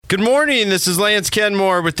Good morning. This is Lance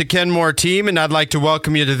Kenmore with the Kenmore team, and I'd like to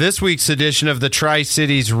welcome you to this week's edition of the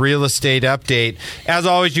Tri-Cities Real Estate Update. As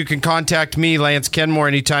always, you can contact me, Lance Kenmore,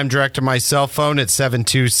 anytime direct to my cell phone at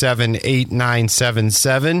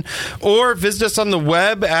 727-8977, or visit us on the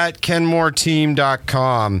web at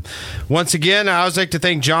kenmoreteam.com. Once again, I always like to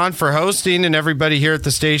thank John for hosting and everybody here at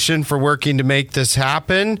the station for working to make this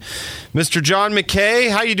happen. Mr. John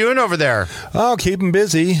McKay, how you doing over there? Oh, keeping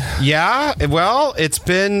busy. Yeah, well, it's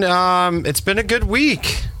been a good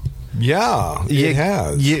week. Yeah, it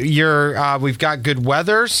has. We've got good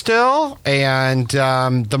weather still, and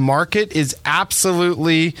the market is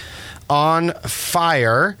absolutely on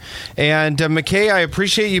fire. And Mackay, I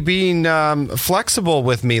appreciate you being flexible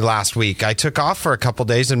with me last week. I took off for a couple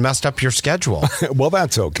days and messed up your schedule. Well,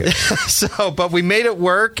 that's okay. But we made it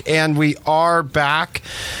work, and we are back.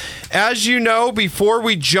 As you know, before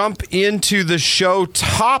we jump into the show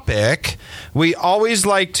topic, we always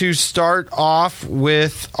like to start off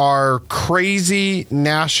with our crazy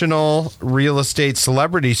national real estate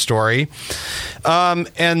celebrity story.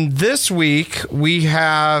 And this week, we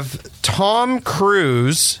have Tom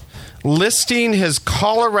Cruise listing his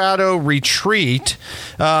Colorado retreat.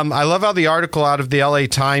 I love how the article out of the LA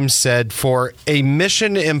Times said, for a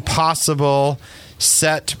Mission Impossible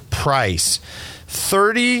set price.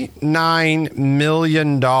 $39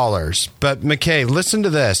 million. But, McKay, listen to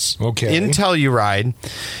this. Okay. In Telluride,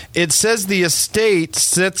 it says the estate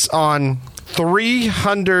sits on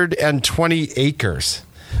 320 acres.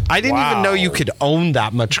 I didn't even know you could own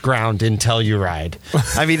that much ground in Telluride.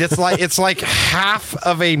 I mean, it's like half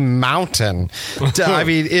of a mountain. I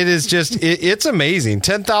mean, it is just, it's amazing.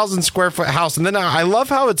 10,000 square foot house. And then I love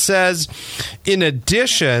how it says, in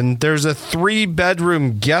addition, there's a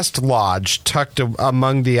 3-bedroom guest lodge tucked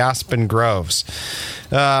among the aspen groves.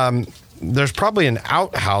 There's probably an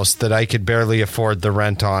outhouse that I could barely afford the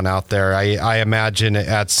rent on out there, I imagine,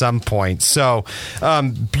 at some point. So,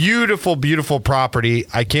 beautiful, beautiful property.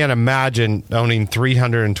 I can't imagine owning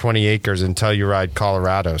 320 acres in Telluride,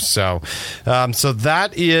 Colorado. So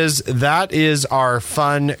that is our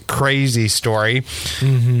fun, crazy story.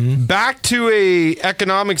 Mm-hmm. Back to a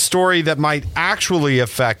economic story that might actually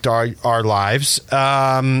affect our lives.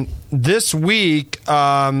 This week,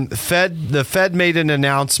 the Fed made an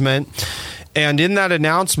announcement, and in that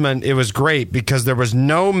announcement, it was great because there was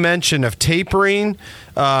no mention of tapering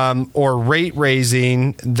or rate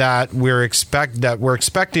raising that we're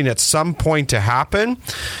expecting at some point to happen.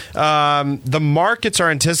 The markets are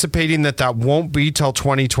anticipating that won't be till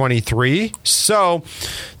 2023. So,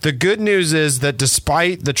 the good news is that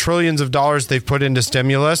despite the trillions of dollars they've put into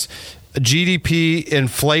stimulus, GDP,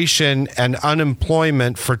 inflation, and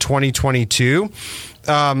unemployment for 2022,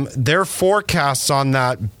 their forecasts on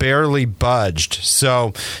that barely budged.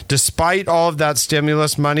 So despite all of that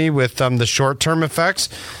stimulus money with the short-term effects,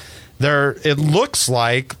 it looks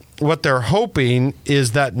like what they're hoping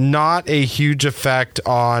is that not a huge effect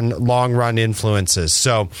on long-run influences.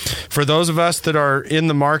 So for those of us that are in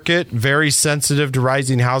the market, very sensitive to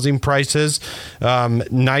rising housing prices,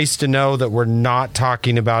 nice to know that we're not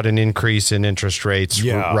talking about an increase in interest rates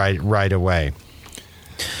right away.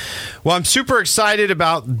 Well, I'm super excited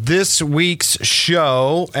about this week's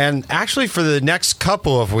show, and actually for the next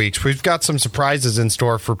couple of weeks. We've got some surprises in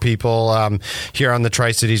store for people here on the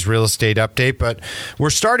Tri-Cities Real Estate Update, but we're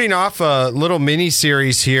starting off a little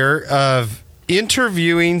mini-series here of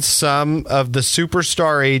interviewing some of the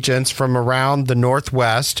superstar agents from around the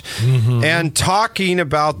Northwest and talking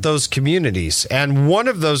about those communities. And one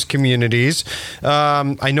of those communities,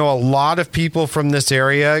 I know a lot of people from this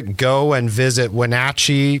area go and visit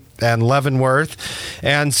Wenatchee and Leavenworth.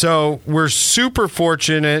 And so we're super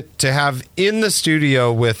fortunate to have in the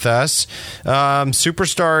studio with us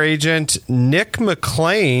superstar agent Nick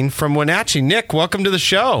McLean from Wenatchee. Nick, welcome to the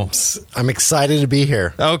show. I'm excited to be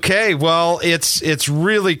here. Okay, well, it's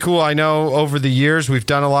really cool. I know over the years we've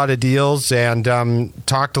done a lot of deals and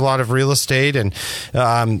talked a lot of real estate, and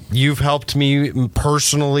you've helped me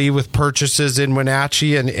personally with purchases in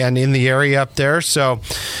Wenatchee and in the area up there. So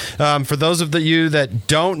for those of you that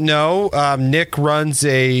don't know, Nick runs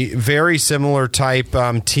a very similar type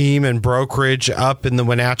team and brokerage up in the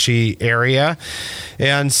Wenatchee area.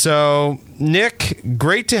 And so, Nick,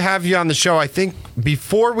 great to have you on the show. I think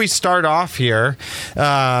before we start off here,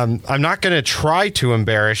 I'm not going to try to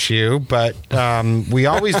embarrass you, but we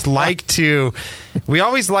always like to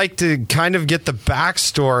kind of get the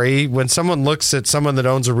backstory when someone looks at someone that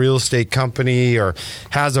owns a real estate company or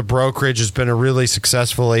has a brokerage, has been a really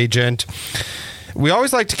successful agent. We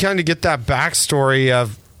always like to kind of get that backstory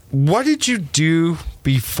of what did you do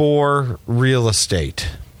before real estate?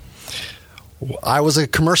 I was a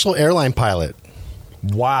commercial airline pilot.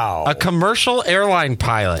 Wow. A commercial airline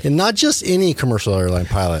pilot. And not just any commercial airline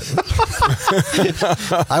pilot.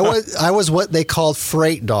 I was what they called a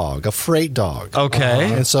freight dog.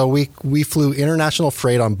 Okay. And so we flew international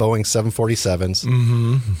freight on Boeing 747s.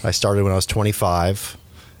 Mm-hmm. I started when I was 25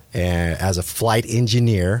 and as a flight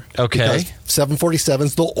engineer. Okay. Because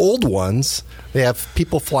 747s, the old ones, they have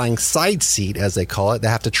people flying side seat, as they call it. They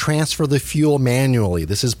have to transfer the fuel manually.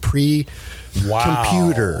 This is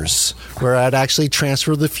computers, where I'd actually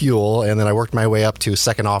transfer the fuel, and then I worked my way up to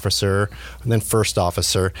second officer, and then first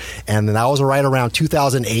officer, and then that was right around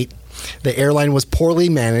 2008. The airline was poorly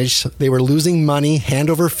managed. They were losing money hand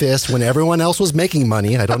over fist when everyone else was making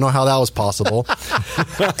money. I don't know how that was possible.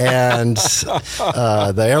 And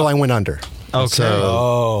the airline went under. Okay.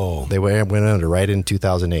 So they went under right in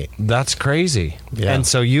 2008. That's crazy. Yeah. And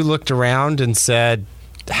so you looked around and said,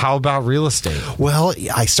 how about real estate? Well,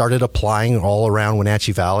 I started applying all around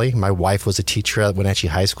Wenatchee Valley. My wife was a teacher at Wenatchee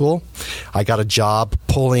High School. I got a job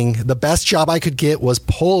the best job I could get was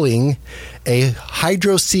pulling a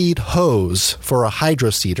hydro seed hose for a hydro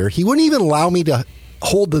seeder. He wouldn't even allow me to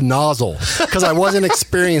hold the nozzle because I wasn't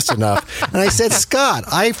experienced enough. And I said, Scott,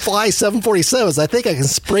 I fly 747s. I think I can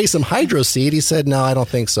spray some hydro seed. He said, no, I don't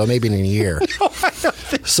think so. Maybe in a year.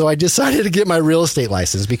 So I decided to get my real estate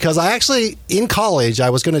license because I actually, in college, I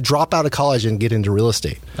was going to drop out of college and get into real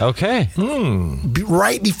estate. Okay.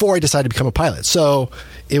 Right before I decided to become a pilot. So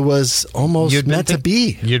it was almost meant to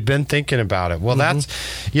be. You'd been thinking about it. Well, that's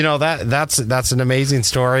an amazing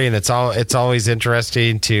story, and it's always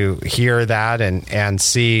interesting to hear that and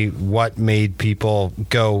see what made people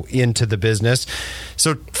go into the business.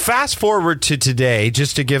 So fast forward to today,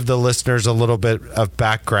 just to give the listeners a little bit of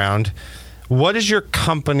background. What does your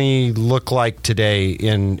company look like today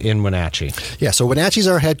in Wenatchee? Yeah, so Wenatchee's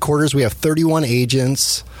our headquarters. We have 31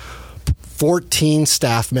 agents, 14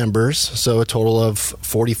 staff members, so a total of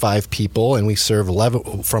 45 people, and we serve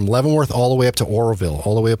from Leavenworth all the way up to Oroville,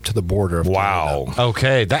 all the way up to the border of Canada.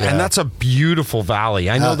 Okay, and that's a beautiful valley.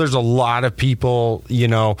 I know there's a lot of people,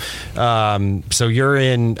 so you're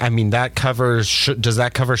in, that covers, does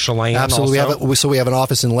that cover Chelan? Absolutely. Also? We have an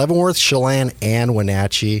office in Leavenworth, Chelan, and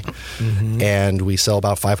Wenatchee, and we sell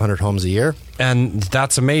about 500 homes a year. And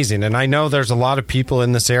that's amazing. And I know there's a lot of people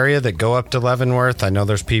in this area that go up to Leavenworth. I know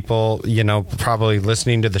there's people, probably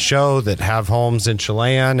listening to the show that have homes in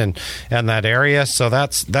Chelan and that area. So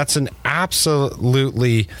that's an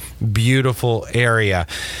absolutely beautiful area.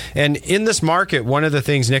 And in this market, one of the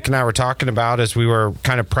things Nick and I were talking about as we were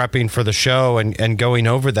kind of prepping for the show and going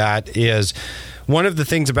over that is one of the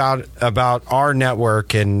things about our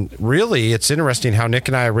network, and really it's interesting how Nick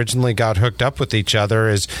and I originally got hooked up with each other,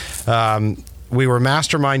 is we were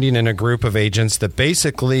masterminding in a group of agents that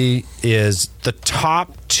basically is the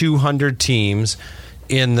top 200 teams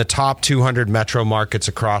in the top 200 metro markets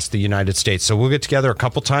across the United States. So we'll get together a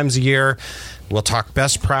couple times a year. We'll talk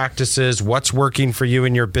best practices, what's working for you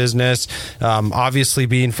in your business. Obviously,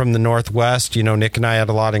 being from the Northwest, Nick and I had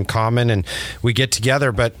a lot in common, and we get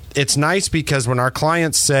together. But it's nice because when our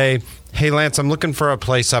clients say, hey, Lance, I'm looking for a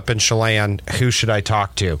place up in Chelan, who should I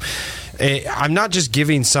talk to? I'm not just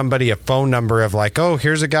giving somebody a phone number of like, oh,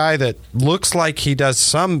 here's a guy that looks like he does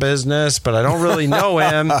some business, but I don't really know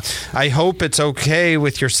him. I hope it's okay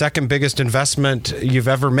with your second biggest investment you've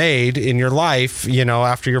ever made in your life,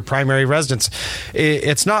 after your primary residence.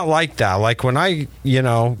 It's not like that. Like when I,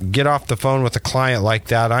 get off the phone with a client like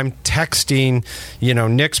that, I'm texting,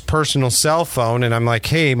 Nick's personal cell phone, and I'm like,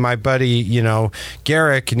 hey, my buddy,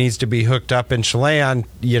 Garrick needs to be hooked up in Chelan,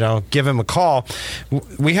 give him a call.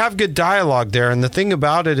 We have good dialogue there, and the thing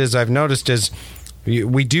about it is I've noticed is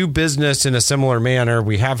we do business in a similar manner.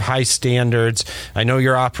 We have high standards. I know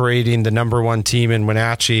you're operating the number one team in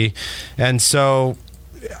Wenatchee, and so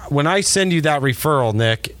when I send you that referral,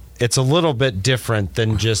 Nick, it's a little bit different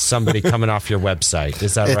than just somebody coming off your website.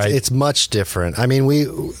 Is that right? It's much different. I mean,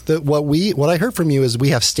 what I heard from you is we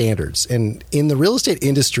have standards, and in the real estate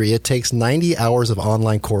industry, it takes 90 hours of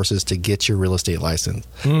online courses to get your real estate license.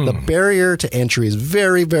 The barrier to entry is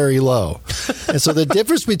very, very low, and so the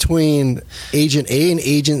difference between agent A and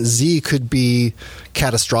agent Z could be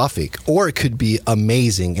catastrophic, or it could be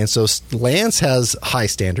amazing. And so Lance has high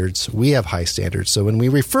standards. We have high standards. So when we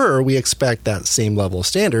refer, we expect that same level of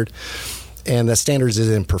standard. And the standards is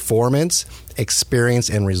in performance, experience,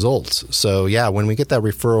 and results. So yeah, when we get that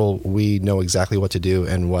referral, we know exactly what to do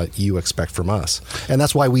and what you expect from us. And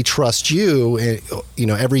that's why we trust you.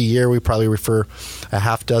 Every year we probably refer a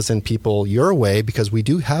half dozen people your way, because we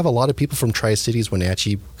do have a lot of people from Tri-Cities,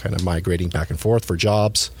 Wenatchee, kind of migrating back and forth for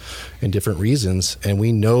jobs and different reasons. And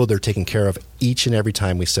we know they're taken care of each and every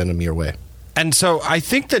time we send them your way. And so I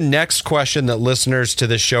think the next question that listeners to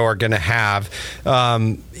the show are going to have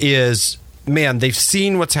is, man, they've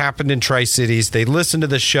seen what's happened in Tri-Cities. They listen to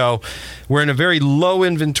the show. We're in a very low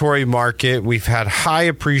inventory market. We've had high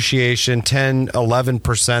appreciation, 10,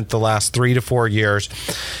 11% the last 3 to 4 years.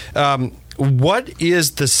 What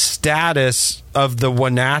is the status of the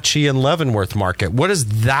Wenatchee and Leavenworth market? What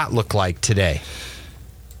does that look like today?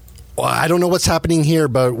 Well, I don't know what's happening here,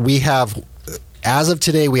 but we have, as of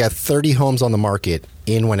today, we have 30 homes on the market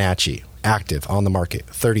in Wenatchee, active on the market,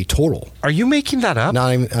 30 total. Are you making that up? No,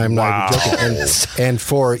 I'm not even joking. And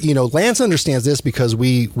for, Lance understands this because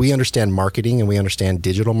we understand marketing and we understand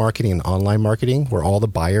digital marketing and online marketing where all the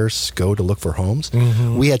buyers go to look for homes.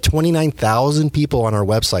 Mm-hmm. We had 29,000 people on our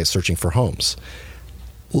website searching for homes,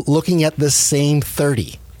 looking at the same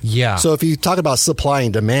 30. Yeah. So if you talk about supply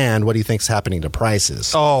and demand, what do you think's happening to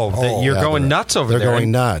prices? You're going nuts over there. They're going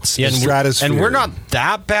nuts. And we're not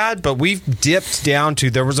that bad, but we've dipped down to,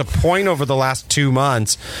 there was a point over the last 2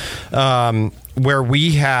 months where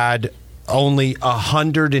we had only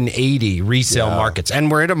 180 resale markets. And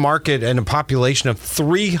we're in a market and a population of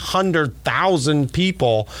 300,000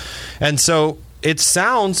 people. And so it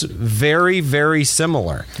sounds very, very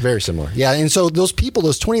similar. Very similar. Yeah. And so those people,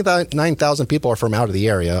 those 29,000 people are from out of the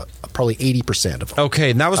area, probably 80% of them. Okay.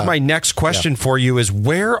 And that was my next question for you is,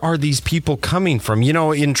 where are these people coming from?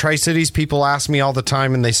 In Tri-Cities, people ask me all the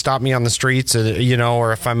time and they stop me on the streets,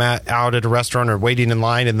 or if I'm out at a restaurant or waiting in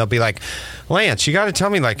line, and they'll be like, Lance, you got to tell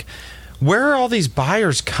me, where are all these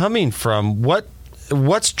buyers coming from?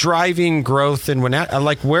 What's driving growth in Wenatchee?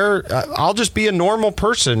 I'll just be a normal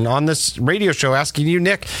person on this radio show asking you,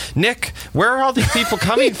 Nick, where are all these people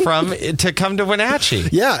coming from to come to Wenatchee?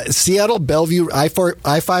 Yeah, Seattle, Bellevue,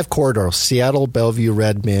 I-5 corridor, Seattle, Bellevue,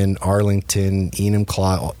 Redmond, Arlington,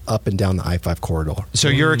 Enumclaw, up and down the I-5 corridor. So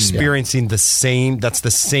you're experiencing the same, that's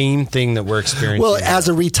the same thing that we're experiencing. Well, as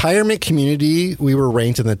a retirement community, we were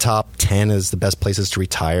ranked in the top 10 as the best places to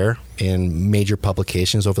retire in major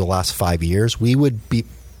publications over the last 5 years. We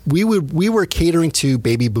were catering to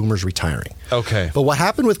baby boomers retiring. Okay. But what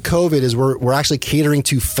happened with COVID is we're actually catering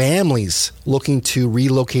to families looking to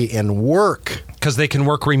relocate and work. Because they can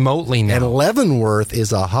work remotely now. And Leavenworth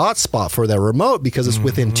is a hot spot for that remote because it's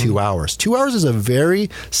within 2 hours. 2 hours is a very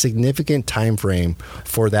significant time frame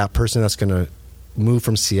for that person that's going to move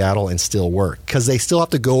from Seattle and still work, because they still have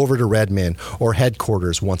to go over to Redmond or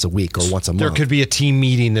headquarters once a week or once a month. There could be a team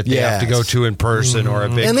meeting that they have to go to in person or a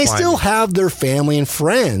big and they client. still have their family and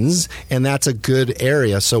friends, and that's a good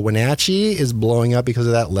area. So Wenatchee is blowing up because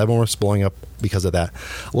of that. Leavenworth's blowing up because of that.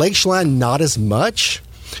 Lake Chelan, not as much.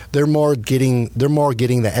 They're more getting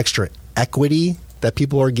the extra equity that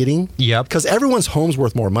people are getting. Yep. Because everyone's home's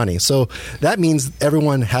worth more money. So that means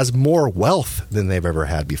everyone has more wealth than they've ever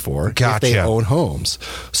had before if they own homes.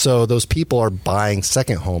 So those people are buying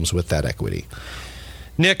second homes with that equity.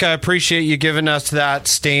 Nick, I appreciate you giving us that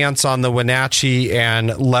stance on the Wenatchee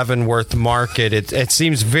and Leavenworth market. It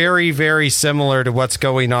seems very, very similar to what's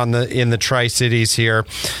going on in the Tri-Cities here.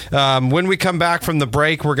 When we come back from the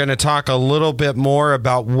break, we're going to talk a little bit more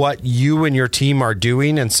about what you and your team are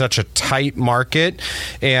doing in such a tight market,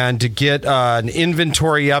 and to get an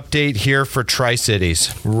inventory update here for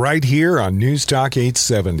Tri-Cities. Right here on News Talk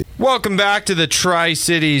 870. Welcome back to the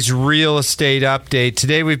Tri-Cities Real Estate Update.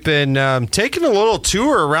 Today we've been taking a little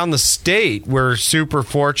tour around the state. We're super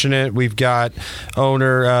fortunate. We've got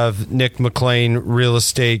owner of Nick McLean Real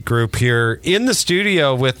Estate Group here in the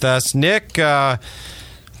studio with us. Nick,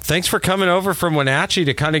 thanks for coming over from Wenatchee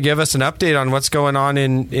to kind of give us an update on what's going on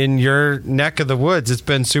in your neck of the woods. It's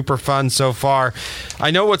been super fun so far. I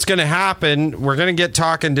know what's going to happen. We're going to get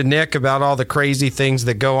talking to Nick about all the crazy things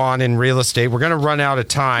that go on in real estate. We're going to run out of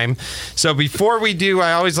time. So before we do,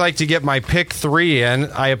 I always like to get my pick 3 in.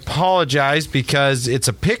 I apologize because it's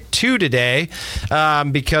a pick 2 today,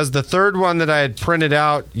 because the third one that I had printed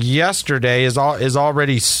out yesterday is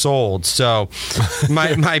already sold. So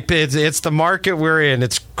it's the market we're in.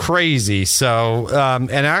 It's crazy. So,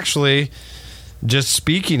 and actually, just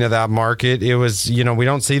speaking of that market, it was, we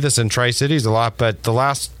don't see this in Tri-Cities a lot, but the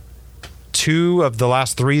last 2 of the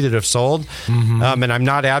last 3 that have sold, and I'm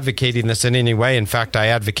not advocating this in any way. In fact, I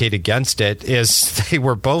advocate against it, is they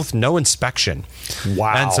were both no inspection.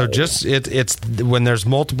 Wow. And so just it's when there's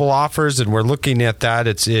multiple offers and we're looking at that,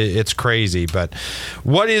 it's crazy. But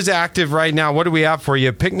what is active right now? What do we have for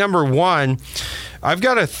you? Pick number 1. I've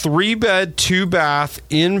got a 3-bed, 2-bath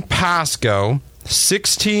in Pasco,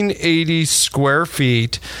 1,680 square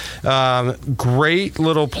feet. Great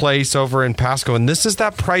little place over in Pasco. And this is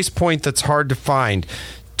that price point that's hard to find.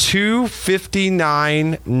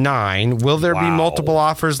 $259,900. Will there be multiple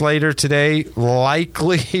offers later today?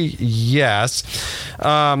 Likely, yes.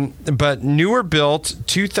 But newer built,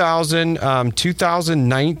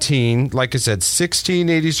 2019, like I said,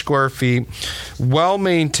 1680 square feet, well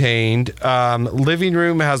maintained. Living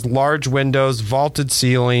room has large windows, vaulted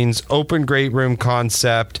ceilings, open great room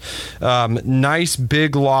concept, nice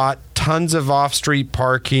big lot, tons of off-street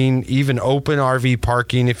parking, even open RV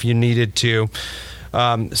parking if you needed to.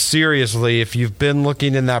 Seriously, if you've been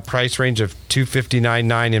looking in that price range of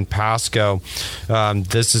 $259,900 in Pasco,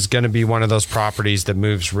 this is going to be one of those properties that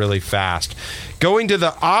moves really fast. Going to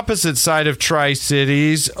the opposite side of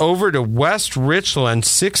Tri-Cities, over to West Richland,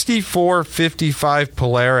 6455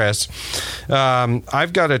 Polaris.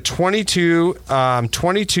 I've got a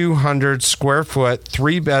 2,200 square foot,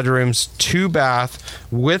 3 bedrooms, 2 bath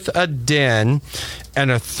with a den and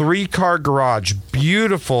a 3-car garage.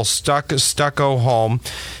 Beautiful stucco home.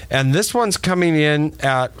 And this one's coming in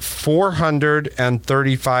at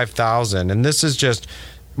 $435,000. And this is just,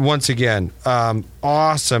 once again,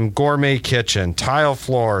 awesome gourmet kitchen, tile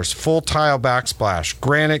floors, full tile backsplash,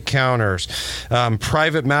 granite counters,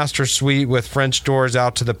 private master suite with French doors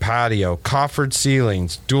out to the patio, coffered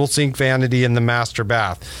ceilings, dual sink vanity in the master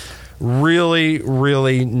bath. Really,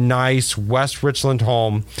 really nice West Richland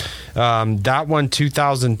home. That one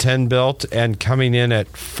 2010 built and coming in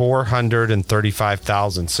at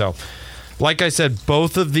 $435,000. So, like I said,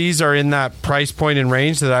 both of these are in that price point and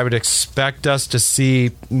range that I would expect us to see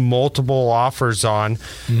multiple offers on.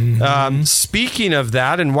 Speaking of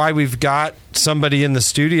that, and why we've got somebody in the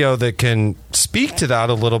studio that can speak to that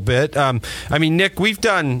a little bit. I mean, Nick, we've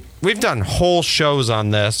done whole shows on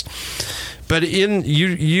this. But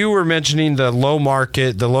you were mentioning the low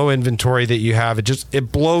market, the low inventory that you have.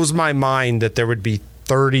 It blows my mind that there would be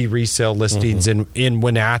 30 resale listings in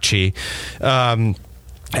Wenatchee. I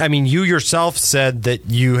mean, you yourself said that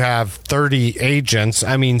you have 30 agents.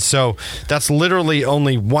 I mean, so that's literally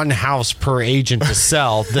only one house per agent to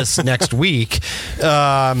sell this next week.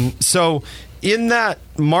 So in that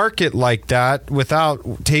market like that,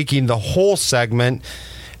 without taking the whole segment,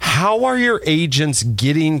 how are your agents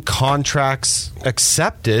getting contracts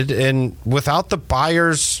accepted and without the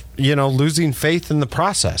buyers, losing faith in the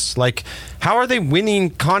process? Like, how are they winning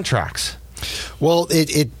contracts? Well,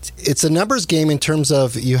 it's a numbers game in terms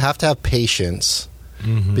of you have to have patience,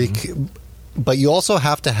 but you also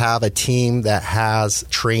have to have a team that has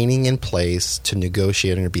training in place to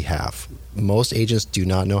negotiate on your behalf. Most agents do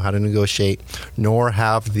not know how to negotiate, nor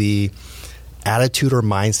have the attitude or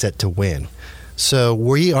mindset to win. So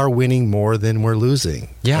we are winning more than we're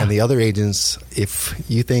losing. Yeah. And the other agents, if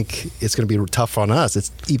you think it's going to be tough on us,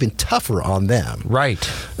 it's even tougher on them.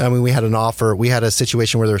 Right. I mean, we had a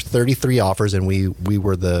situation where there were 33 offers and we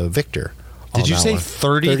were the victor. Did you say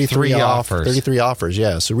 33 offers? 33 offers,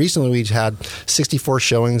 yeah. So recently we had 64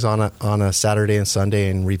 showings on a Saturday and Sunday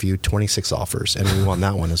and reviewed 26 offers, and we won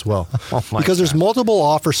that one as well. Because there's multiple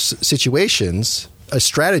offer situations,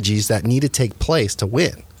 strategies that need to take place to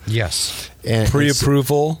win. Yes. And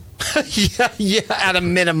pre-approval. yeah, at a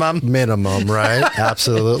minimum, right?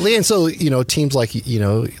 Absolutely. And so, teams like,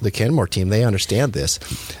 the Kenmore team, they understand this.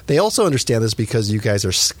 They also understand this because you guys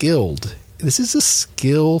are skilled. This is a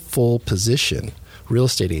skillful position, real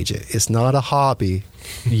estate agent. It's not a hobby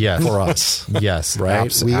for us. Yes.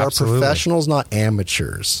 Right? We are professionals, not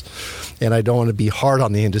amateurs. And I don't want to be hard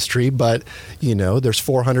on the industry, but, there's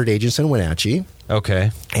 400 agents in Wenatchee. Okay.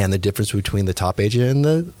 And the difference between the top agent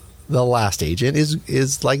and the last agent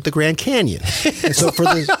is like the Grand Canyon. And so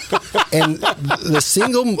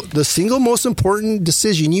the single most important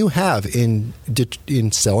decision you have in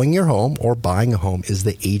selling your home or buying a home is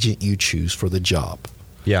the agent you choose for the job.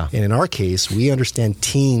 Yeah. And in our case, we understand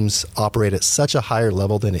teams operate at such a higher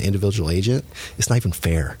level than an individual agent. It's not even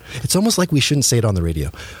fair. It's almost like we shouldn't say it on the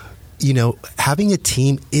radio. Having a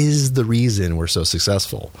team is the reason we're so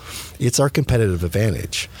successful. It's our competitive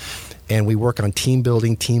advantage. And we work on team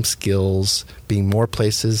building, team skills, being more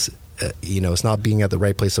places. It's not being at the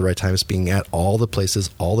right place at the right time. It's being at all the places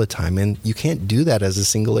all the time. And you can't do that as a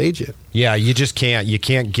single agent. Yeah, you just can't. You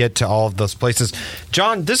can't get to all of those places.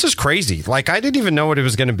 John, this is crazy. Like, I didn't even know what it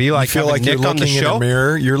was going to be like. You feel like Nick you're looking in a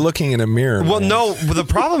mirror? You're looking in a mirror. Well, no. The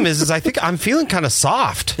problem is I think I'm feeling kind of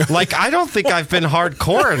soft. Like, I don't think I've been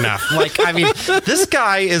hardcore enough. Like, I mean, this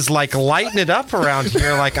guy is like lighting it up around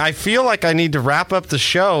here. Like, I feel like I need to wrap up the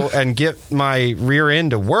show and get my rear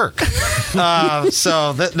end to work. That's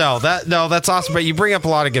that's awesome. But you bring up a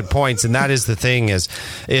lot of good points, and that is the thing is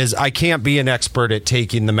I can't be an expert at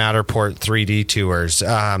taking the Matterport 3D tours.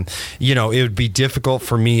 It would be difficult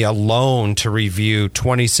for me alone to review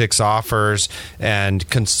 26 offers and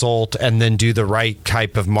consult and then do the right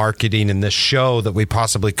type of marketing in this show that we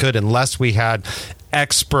possibly could, unless we had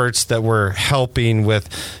experts that were helping with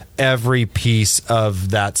every piece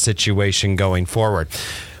of that situation going forward.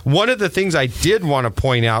 One of the things I did want to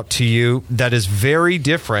point out to you that is very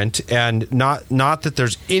different, and not that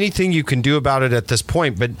there's anything you can do about it at this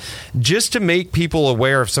point, but just to make people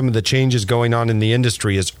aware of some of the changes going on in the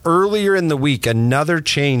industry, is earlier in the week, another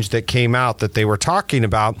change that came out that they were talking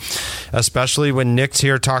about, especially when Nick's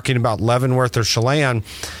here talking about Leavenworth or Chelan,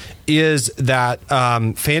 is that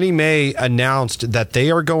Fannie Mae announced that they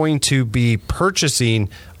are going to be purchasing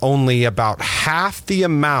only about half the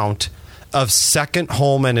amount of second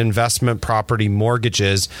home and investment property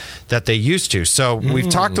mortgages that they used to. So we've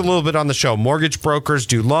talked a little bit on the show. Mortgage brokers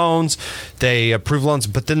do loans, they approve loans,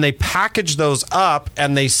 but then they package those up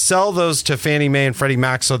and they sell those to Fannie Mae and Freddie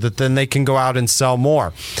Mac so that then they can go out and sell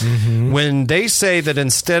more. When they say that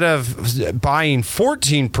instead of buying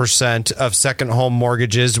 14% of second home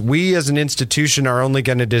mortgages, we as an institution are only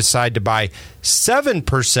going to decide to buy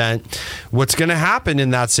 7%, what's going to happen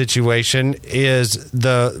in that situation is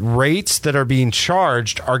the rates that are being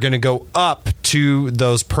charged are going to go up to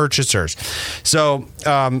those purchasers. So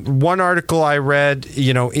one article I read,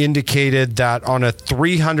 indicated that on a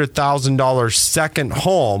 $300,000 second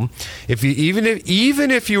home, even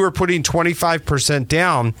if you were putting 25%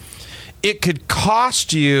 down, it could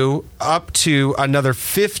cost you up to another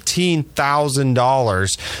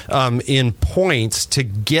 $15,000 in points to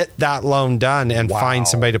get that loan done and find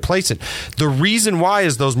somebody to place it. The reason why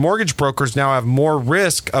is those mortgage brokers now have more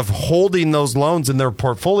risk of holding those loans in their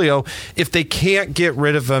portfolio if they can't get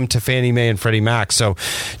rid of them to Fannie Mae and Freddie Mac. So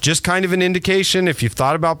just kind of an indication, if you've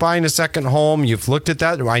thought about buying a second home, you've looked at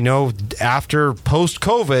that. I know after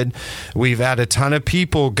post-COVID, we've had a ton of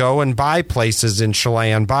people go and buy places in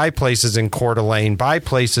Chelan, buy places in Coeur d'Alene, buy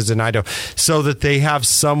places in Idaho, so that they have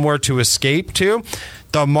somewhere to escape to.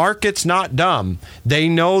 The market's not dumb. They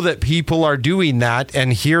know that people are doing that,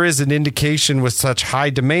 and here is an indication with such high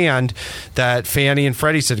demand that Fannie and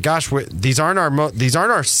Freddie said, "Gosh, these aren't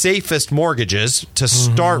our safest mortgages to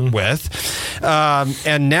start with,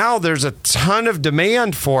 and now there's a ton of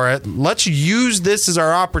demand for it. Let's use this as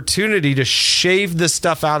our opportunity to shave this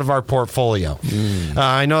stuff out of our portfolio."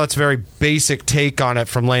 I know that's a very basic take on it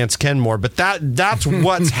from Lance Kenmore, but that's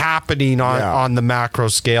what's happening on the macro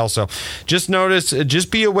scale. So just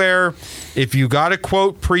be aware, if you got a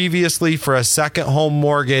quote previously for a second home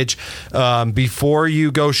mortgage, before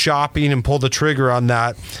you go shopping and pull the trigger on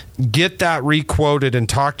that, get that requoted and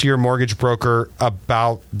talk to your mortgage broker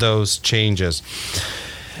about those changes.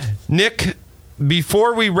 Nick,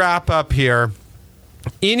 before we wrap up here,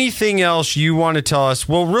 anything else you want to tell us?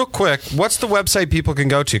 Well, real quick, what's the website people can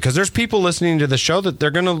go to? Because there's people listening to the show that they're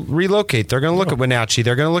going to relocate. They're going to look at Wenatchee.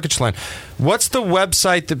 They're going to look at Chelan. What's the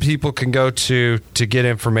website that people can go to get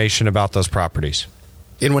information about those properties?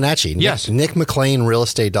 In Wenatchee? Yes.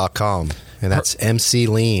 NickMcLeanRealEstate.com. And that's MC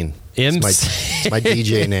Lean. It's my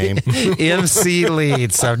DJ name. MC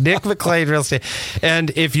Lead. So Nick McLean Real Estate.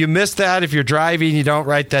 And if you missed that, if you're driving, you don't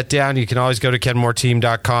write that down, you can always go to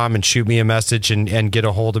kenmoreteam.com and shoot me a message and get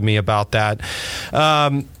a hold of me about that.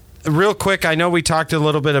 Real quick, I know we talked a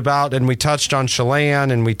little bit about, and we touched on Chelan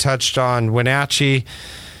and we touched on Wenatchee.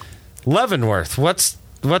 Leavenworth,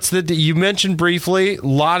 you mentioned briefly, a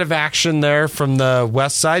lot of action there from the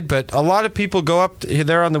west side, but a lot of people go up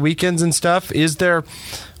there on the weekends and stuff.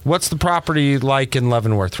 What's the property like in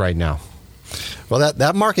Leavenworth right now? Well,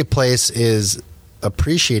 that marketplace is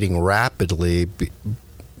appreciating rapidly,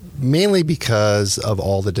 mainly because of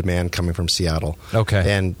all the demand coming from Seattle.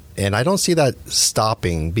 Okay. And I don't see that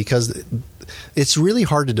stopping, because it's really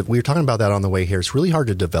hard to we were talking about that on the way here. It's really hard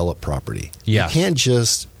to develop property. Yes. You can't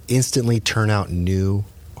just instantly turn out new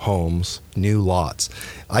homes, new lots.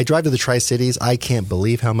 I drive to the Tri-Cities. I can't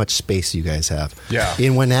believe how much space you guys have. Yeah.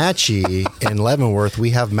 In Wenatchee and Leavenworth, we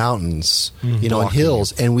have mountains, and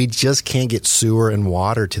hills, and we just can't get sewer and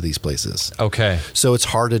water to these places. Okay. So it's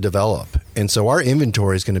hard to develop. And so our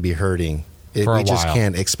inventory is going to be hurting. We just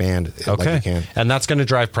can't expand like we can. And that's going to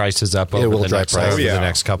drive prices up over the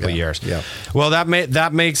next couple of years. Yeah. Well,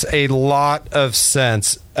 that makes a lot of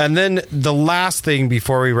sense. And then the last thing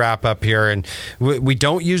before we wrap up here, and we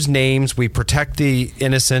don't use names. We protect the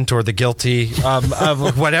innocent or the guilty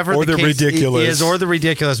of whatever or the case ridiculous is, or the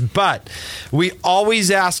ridiculous. But we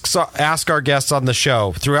always ask our guests on the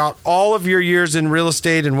show throughout all of your years in real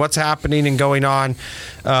estate and what's happening and going on.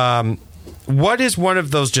 what is one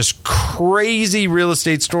of those just crazy real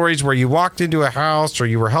estate stories where you walked into a house or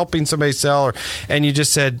you were helping somebody sell and you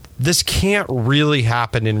just said, this can't really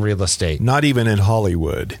happen in real estate? Not even in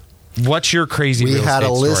Hollywood. What's your crazy real We estate had a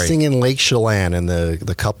story? listing in Lake Chelan, and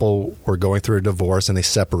the couple were going through a divorce, and they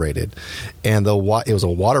separated. And it was a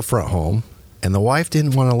waterfront home, and the wife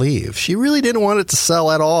didn't want to leave. She really didn't want it to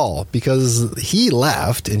sell at all because he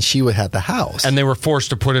left, and she had the house. And they were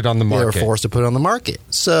forced to put it on the market. They were forced to put it on the market.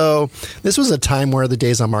 So this was a time where the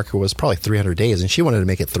days on market was probably 300 days, and she wanted to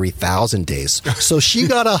make it 3,000 days. So she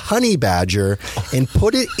got a honey badger and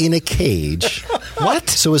put it in a cage.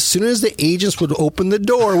 What? So as soon as the agents would open the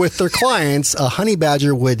door with their clients, a honey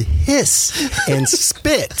badger would hiss and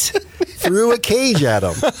spit through a cage at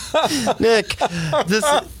them. Nick, this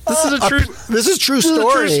is a true This is true This is a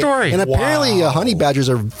story. true story. And apparently, honey badgers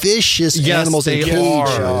are vicious animals in they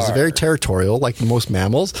cages. are. Very territorial, like most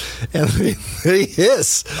mammals, and they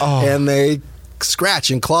hiss and they scratch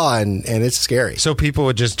and claw, and it's scary. So people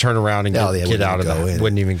would just turn around and get out of that.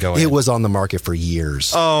 Wouldn't even go in. It was on the market for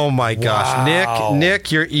years. Oh my gosh, Wow.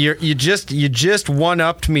 Nick, you just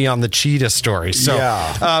one-upped me on the cheetah story. So,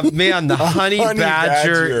 man, the honey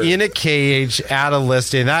badger in a cage at a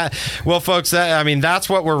listing. Well, folks, that's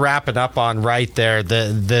what we're wrapping up on right there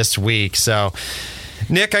this week. So,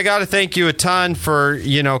 Nick, I got to thank you a ton for,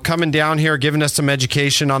 coming down here, giving us some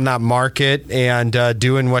education on that market and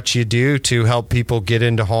doing what you do to help people get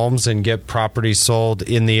into homes and get properties sold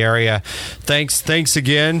in the area. Thanks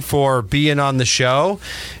again for being on the show.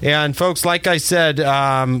 And folks, like I said,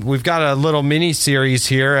 we've got a little mini series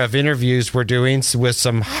here of interviews we're doing with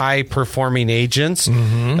some high performing agents.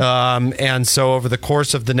 And so over the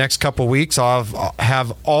course of the next couple weeks, I'll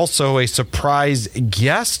have also a surprise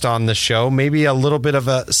guest on the show, maybe a little bit of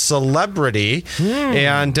a celebrity,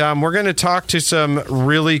 and we're going to talk to some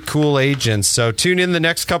really cool agents. So tune in the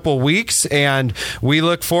next couple weeks, and we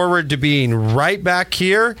look forward to being right back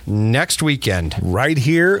here next weekend. Right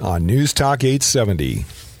here on News Talk 870.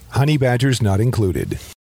 Honey badgers not included.